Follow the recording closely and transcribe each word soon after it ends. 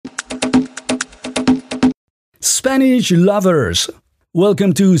Spanish lovers,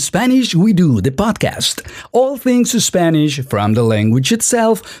 welcome to Spanish We Do, the podcast. All things Spanish, from the language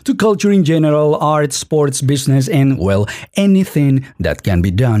itself to culture in general, art, sports, business, and, well, anything that can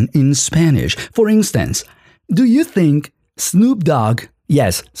be done in Spanish. For instance, do you think Snoop Dogg,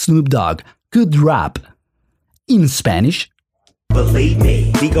 yes, Snoop Dogg, could rap in Spanish? Believe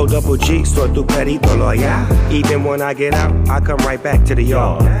me, Digo Double G, soy tu perito loyal. Even when I get out, I come right back to the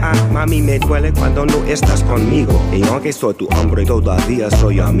yard. Mami, me duele cuando no estás conmigo. Y aunque soy tu hombre, todavía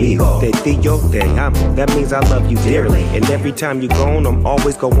soy amigo. De ti yo te amo, that means I love you dearly. And every time you're gone, I'm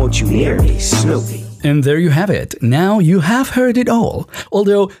always gonna want you near me. Snoopy. And there you have it. Now you have heard it all.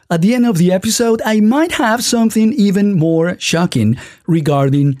 Although at the end of the episode, I might have something even more shocking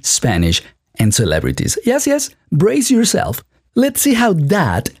regarding Spanish and celebrities. Yes, brace yourself. Let's see how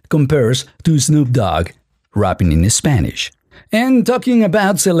that compares to Snoop Dogg rapping in Spanish. And talking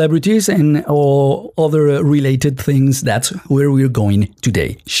about celebrities and all other related things, that's where we're going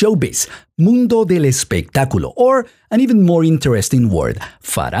today. Showbiz, mundo del espectáculo, or an even more interesting word,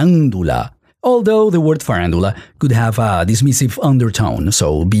 farándula. Although the word farandula could have a dismissive undertone,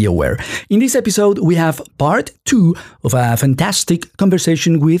 so be aware. In this episode, we have part 2 of a fantastic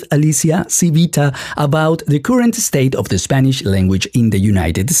conversation with Alicia Civita about the current state of the Spanish language in the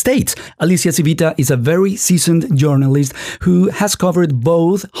United States. Alicia Civita is a very seasoned journalist who has covered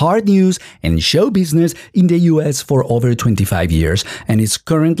both hard news and show business in the US for over 25 years and is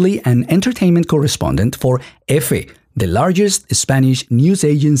currently an entertainment correspondent for EFE, the largest Spanish news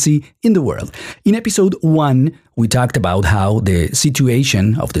agency in the world. In episode 1, we talked about how the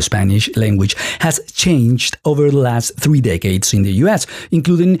situation of the Spanish language has changed over the last 3 decades in the US,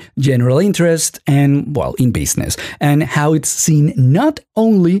 including general interest and, well, in business, and how it's seen not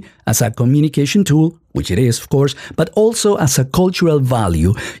only as a communication tool, which it is, of course, but also as a cultural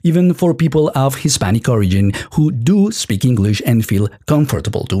value, even for people of Hispanic origin who do speak English and feel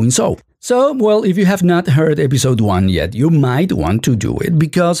comfortable doing so. So, well, if you have not heard episode 1 yet, you might want to do it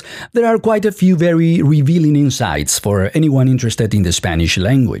because there are quite a few very revealing insights for anyone interested in the Spanish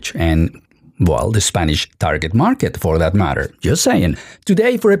language and, well, the Spanish target market for that matter. Just saying.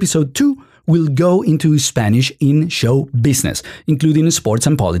 Today, for episode 2, we'll go into Spanish in show business, including sports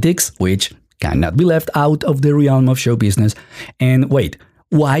and politics, which cannot be left out of the realm of show business. And wait,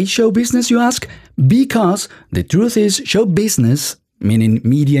 why show business, you ask? Because the truth is, show business, meaning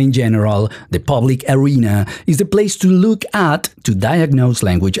media in general, the public arena, is the place to look at to diagnose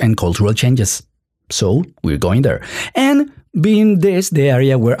language and cultural changes. So, we're going there. And being this the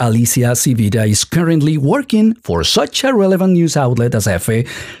area where Alicia Civita is currently working for such a relevant news outlet as EFE,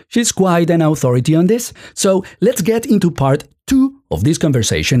 she's quite an authority on this. So, let's get into part 2 of this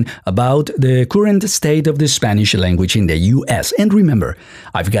conversation about the current state of the Spanish language in the US. And remember,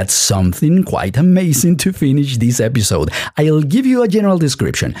 I've got something quite amazing to finish this episode. I'll give you a general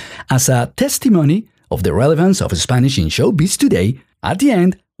description. As a testimony of the relevance of Spanish in showbiz today, at the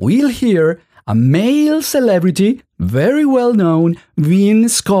end, we'll hear a male celebrity, very well known, being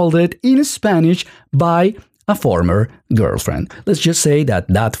scolded in Spanish by a former girlfriend. Let's just say that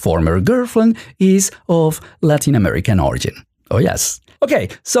that former girlfriend is of Latin American origin. Oh, yes. Okay,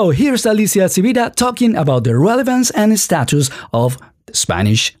 so here's Alicia Civita talking about the relevance and status of the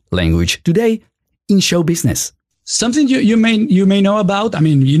Spanish language today in show business. Something you may know about, I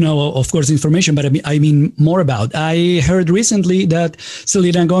mean, you know, of course, information, but I mean more about. I heard recently that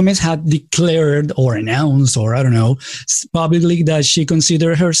Selena Gomez had declared or announced, or I don't know, publicly that she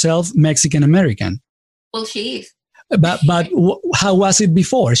considered herself Mexican American. Well, she is. But how was it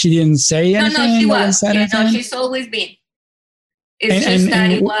before? She didn't say anything? No, she was. No, she's always been. It's just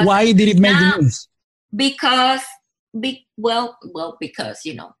that it was. Why did it make the news? Because, because,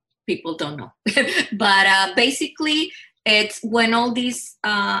 you know, people don't know. But basically, it's when all these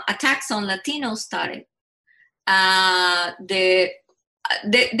attacks on Latinos started. They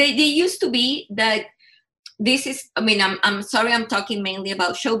used to be that this is, I mean, I'm sorry, I'm talking mainly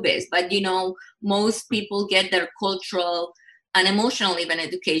about showbiz, but, you know, most people get their cultural and emotional even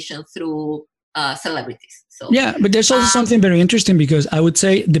education through celebrities. So, yeah, but there's also something very interesting because I would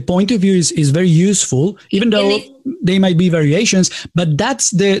say the point of view is very useful, even though they might be variations, but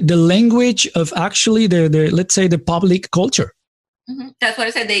that's the language of actually the let's say the public culture. Mm-hmm. That's what I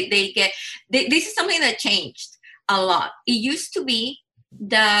said. This is something that changed a lot. It used to be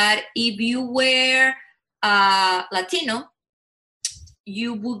that if you were Latino,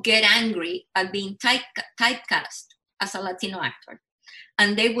 you would get angry at being typecast as a Latino actor.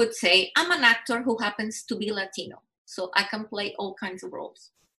 And they would say, I'm an actor who happens to be Latino, so I can play all kinds of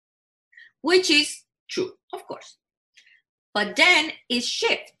roles, which is true, of course. But then it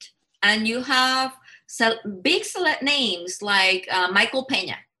shifts, and you have big names like Michael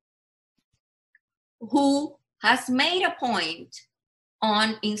Peña, who has made a point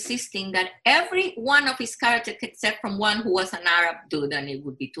on insisting that every one of his characters, except from one who was an Arab dude, and it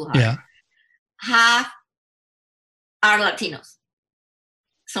would be too hard, are Latinos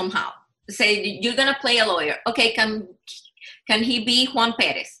somehow. Say, you're gonna play a lawyer. Okay, can he be Juan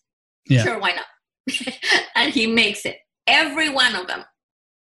Perez? Yeah. Sure, why not? And he makes it. Every one of them.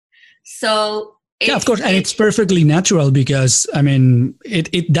 So yeah, of course, and it's perfectly natural because I mean,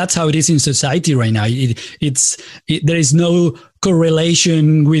 that's how it is in society right now. There is no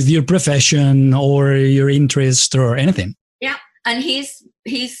correlation with your profession or your interest or anything. Yeah, and he's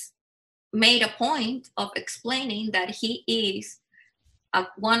made a point of explaining that he is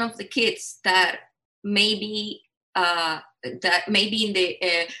one of the kids that maybe in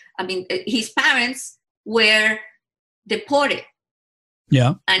the his parents were deported.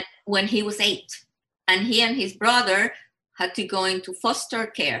 Yeah, and when he was 8. And he and his brother had to go into foster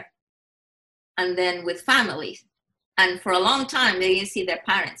care and then with families. And for a long time, they didn't see their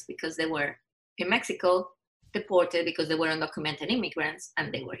parents because they were in Mexico, deported because they were undocumented immigrants,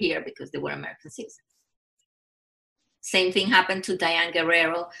 and they were here because they were American citizens. Same thing happened to Diane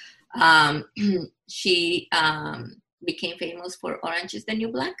Guerrero. She became famous for Orange is the New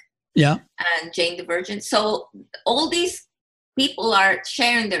Black. Yeah. And Jane the Virgin. So all these people are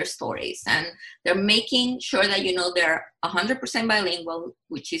sharing their stories, and they're making sure that, they're 100% bilingual,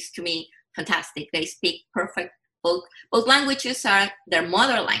 which is, to me, fantastic. They speak perfect. Both languages are their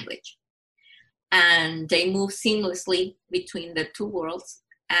mother language, and they move seamlessly between the two worlds,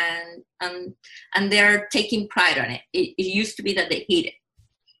 and they're taking pride on it. It used to be that they hate it.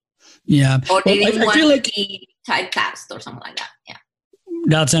 Yeah. Or they didn't want to be typecast or something like that. Yeah.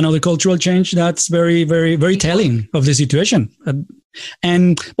 That's another cultural change that's very, very, very telling of the situation.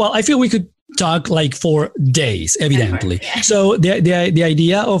 And well, I feel we could talk like for days, evidently. Yeah. So the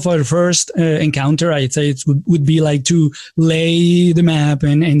idea of our first encounter, I'd say it would be like to lay the map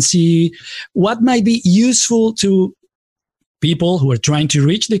and see what might be useful to people who are trying to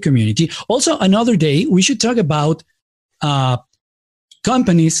reach the community. Also, another day, we should talk about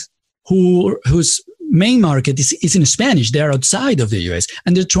companies whose main market is in Spanish. They're outside of the US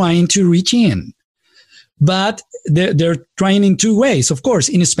and they're trying to reach in. But they're trying in two ways, of course,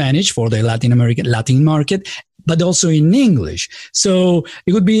 in Spanish for the Latin market, but also in English. So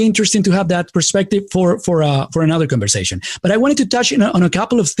it would be interesting to have that perspective for another conversation. But I wanted to touch on a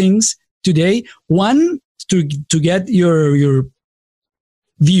couple of things today. One, to get your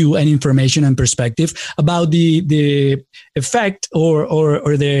view and information and perspective about the effect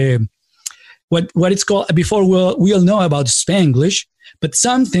or the what it's called. Before we all know about Spanglish, but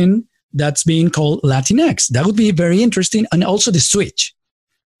something that's being called Latinx. That would be very interesting. And also the switch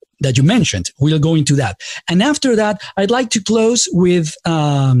that you mentioned. We'll go into that. And after that, I'd like to close with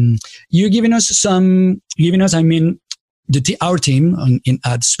you giving us, our team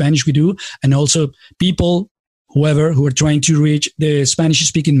at Spanish We Do, and also people, whoever, who are trying to reach the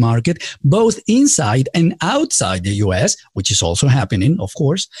Spanish-speaking market, both inside and outside the US, which is also happening, of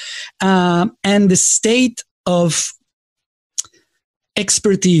course, and the state of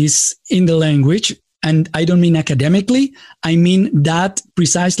expertise in the language. And I don't mean academically, I mean that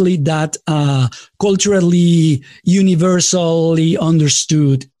precisely that culturally, universally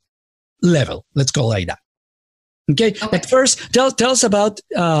understood level. Let's call it like that. Okay. But first, tell us about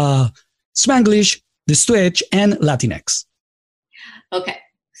Spanglish, the switch, and Latinx. Okay.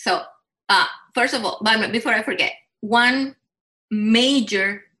 So first of all, before I forget, one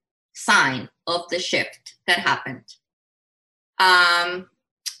major sign of the shift that happened.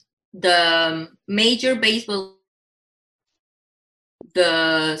 The major baseball,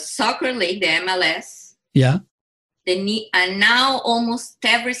 the soccer league, the MLS, yeah, and now almost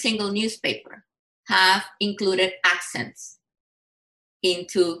every single newspaper have included accents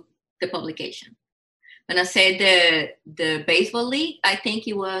into the publication. When I said the baseball league, I think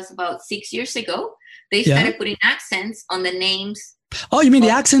it was about 6 years ago, they started putting accents on the names. Oh, you mean the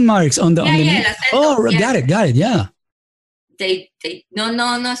accent marks on the? Yeah. Oh, got it. Yeah. They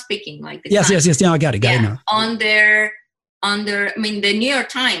no speaking like this. Yes. Yeah, I got it now. On their the New York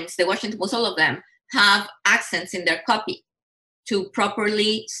Times, the Washington Post, all of them have accents in their copy to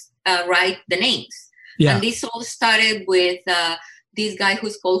properly write the names. Yeah. And this all started with this guy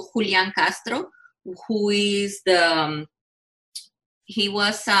who's called Julian Castro, who is Julian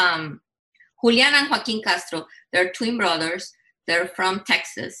and Joaquin Castro. They're twin brothers. They're from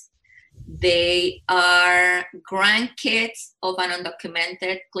Texas. They are grandkids of an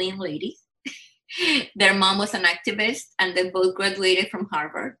undocumented clean lady. Their mom was an activist, and they both graduated from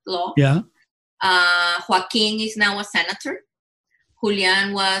Harvard Law. Yeah. Joaquin is now a senator.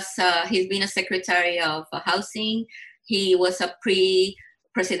 Julian he's been a secretary of housing. He was a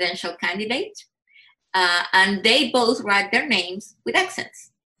pre-presidential candidate. And they both write their names with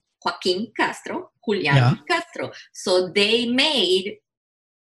accents. Joaquin Castro, Julian Castro. So they made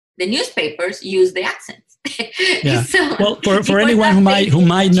the newspapers use the accents. Yeah. So, well, for anyone who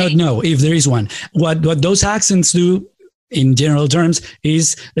might not know, if there is one, what those accents do in general terms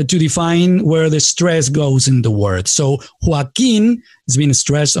is to define where the stress goes in the word. So Joaquin is being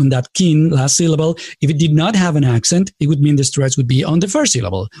stressed on that kin last syllable. If it did not have an accent, it would mean the stress would be on the first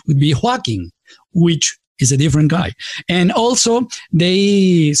syllable, would be Joaquin, which is a different guy. And also,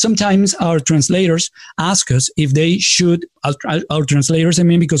 sometimes our translators ask us if they should, our translators,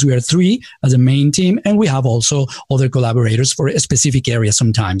 because we are 3 as a main team, and we have also other collaborators for a specific area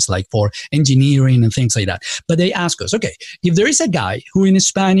sometimes, like for engineering and things like that. But they ask us, okay, if there is a guy who in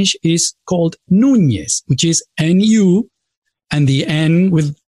Spanish is called Núñez, which is N-U, and the N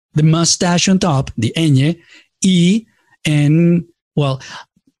with the mustache on top, the Ñ, E, and, well,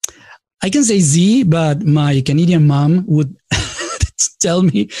 I can say Z, but my Canadian mom would tell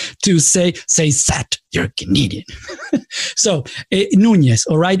me to say Sat, you're Canadian. So, Núñez,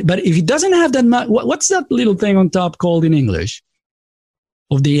 all right? But if it doesn't have that, what's that little thing on top called in English?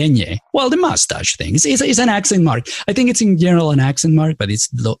 Of the Ñ? Well, the mustache thing. It's an accent mark. I think it's in general an accent mark, but it's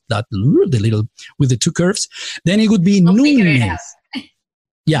the little with the 2 curves. Then it would be Núñez.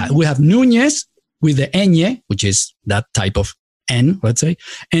 Yeah, we have Núñez with the Ñ, which is that type of N, let's say,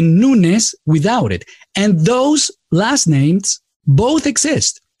 and Núñez without it. And those last names both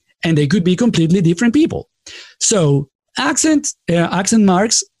exist, and they could be completely different people. So accent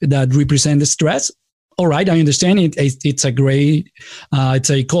marks that represent the stress. All right, I understand it. It's a great, it's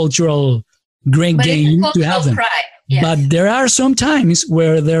a cultural great game to have them. Yes. But there are some times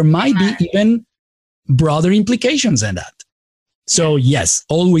where there might be even broader implications than that. So yes,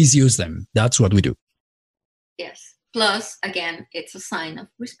 always use them. That's what we do. Yes. Plus, again, it's a sign of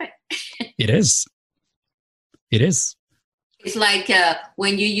respect. It is. It is. It's like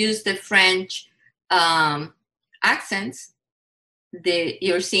when you use the French accents,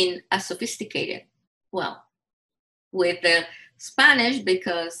 you're seen as sophisticated. Well, with the Spanish,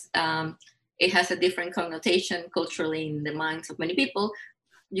 because it has a different connotation culturally in the minds of many people,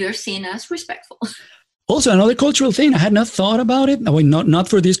 you're seen as respectful. Also, another cultural thing, I had not thought about it. I mean, not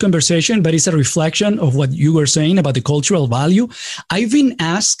for this conversation, but it's a reflection of what you were saying about the cultural value. I've been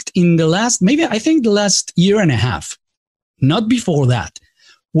asked in the last year and a half, not before that,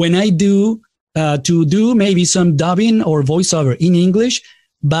 when I do, to do maybe some dubbing or voiceover in English,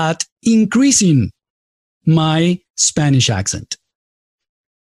 but increasing my Spanish accent.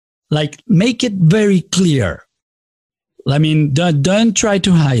 Like, make it very clear. I mean, don't try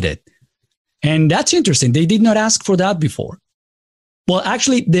to hide it. And that's interesting. They did not ask for that before. Well,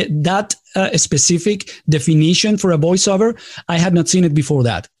 actually, that specific definition for a voiceover, I had not seen it before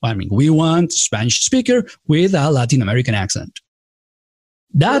that. I mean, we want a Spanish speaker with a Latin American accent.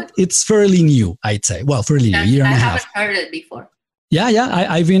 That it's fairly new, I'd say. Well, fairly new, year and a half. I haven't heard it before. Yeah.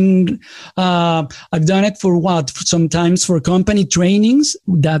 I've done it for sometimes for company trainings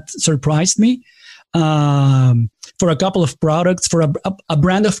that surprised me. For a couple of products, for a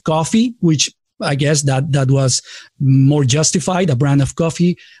brand of coffee, which I guess that was more justified, a brand of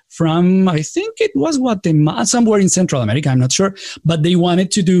coffee from, I think it was Guatemala, somewhere in Central America, I'm not sure, but they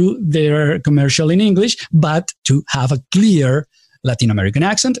wanted to do their commercial in English, but to have a clear Latin American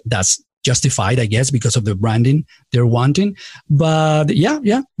accent. That's justified, I guess, because of the branding they're wanting. But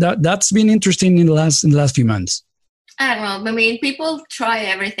yeah, that's been interesting in the last few months. I don't know. I mean, people try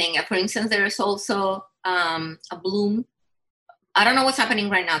everything. For instance, there is also a bloom. I don't know what's happening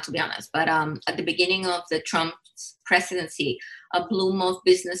right now, to be honest, but at the beginning of the Trump presidency, a bloom of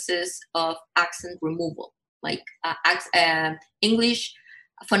businesses of accent removal, like English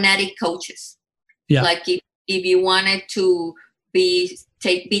phonetic coaches. Yeah. Like if you wanted to be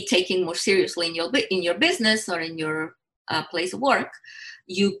taken more seriously in your business or in your place of work,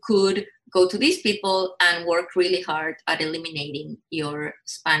 you could go to these people and work really hard at eliminating your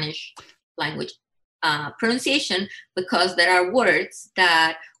Spanish language pronunciation, because there are words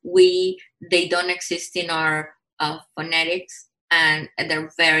that they don't exist in our phonetics, and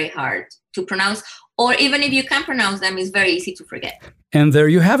they're very hard to pronounce, or even if you can pronounce them, it's very easy to forget. And there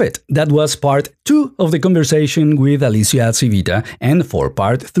you have it. That was part 2 of the conversation with Alicia Civita. And for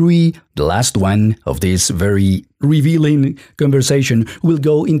part 3, the last one of this very revealing conversation, we'll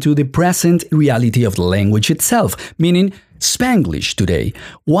go into the present reality of the language itself, meaning Spanglish today.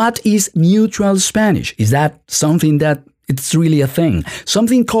 What is neutral Spanish? Is that something that it's really a thing?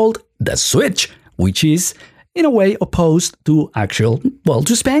 Something called the switch, which is in a way opposed to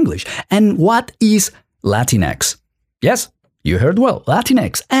to Spanglish. And what is Latinx? Yes, you heard well,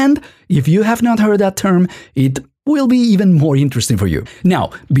 Latinx. And if you have not heard that term, it will be even more interesting for you.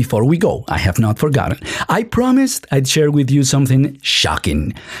 Now, before we go, I have not forgotten. I promised I'd share with you something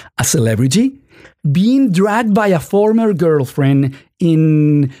shocking. A celebrity being dragged by a former girlfriend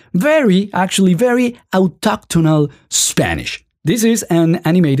in very autochthonal Spanish. This is an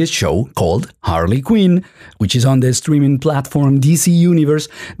animated show called Harley Quinn, which is on the streaming platform DC Universe.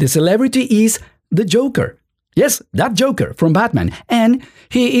 The celebrity is the Joker. Yes, that Joker from Batman. And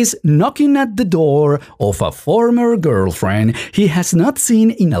he is knocking at the door of a former girlfriend he has not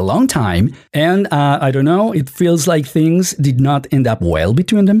seen in a long time. And I don't know, it feels like things did not end up well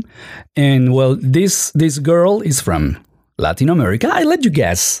between them. And well, this girl is from Latin America. I let you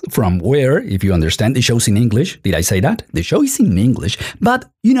guess from where, if you understand. The show's in English. Did I say that? The show is in English,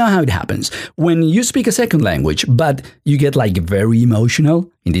 but you know how it happens. When you speak a second language, but you get like very emotional,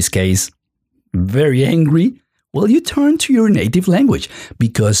 in this case, very angry, well, you turn to your native language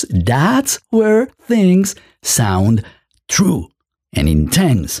because that's where things sound true and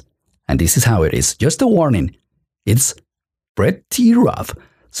intense. And this is how it is. Just a warning. It's pretty rough.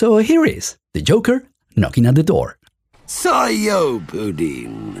 So here is the Joker knocking at the door. Soy yo,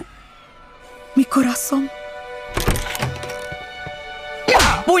 Pudín. Mi corazón.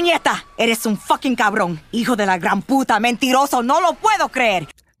 ¡Puñeta! Eres un fucking cabrón. Hijo de la gran puta. Mentiroso. No lo puedo creer.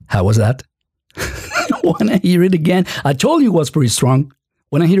 How was that? Wanna hear it again? I told you it was pretty strong.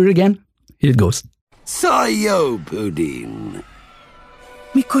 Wanna hear it again? Here it goes. Soy yo, Pudín.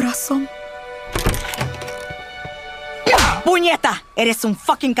 Mi corazón. ¡Puñeta! Eres un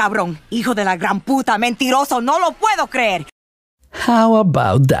fucking cabrón. Hijo de la gran puta. Mentiroso. No lo puedo creer. How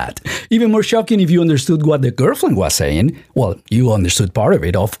about that? Even more shocking if you understood what the girlfriend was saying. Well, you understood part of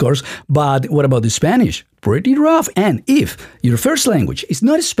it, of course, but what about the Spanish? Pretty rough. And if your first language is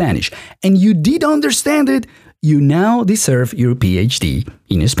not Spanish and you did understand it, you now deserve your PhD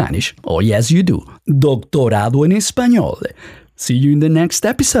in Spanish. Oh, yes, you do. Doctorado en Español. See you in the next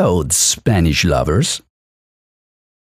episode, Spanish lovers.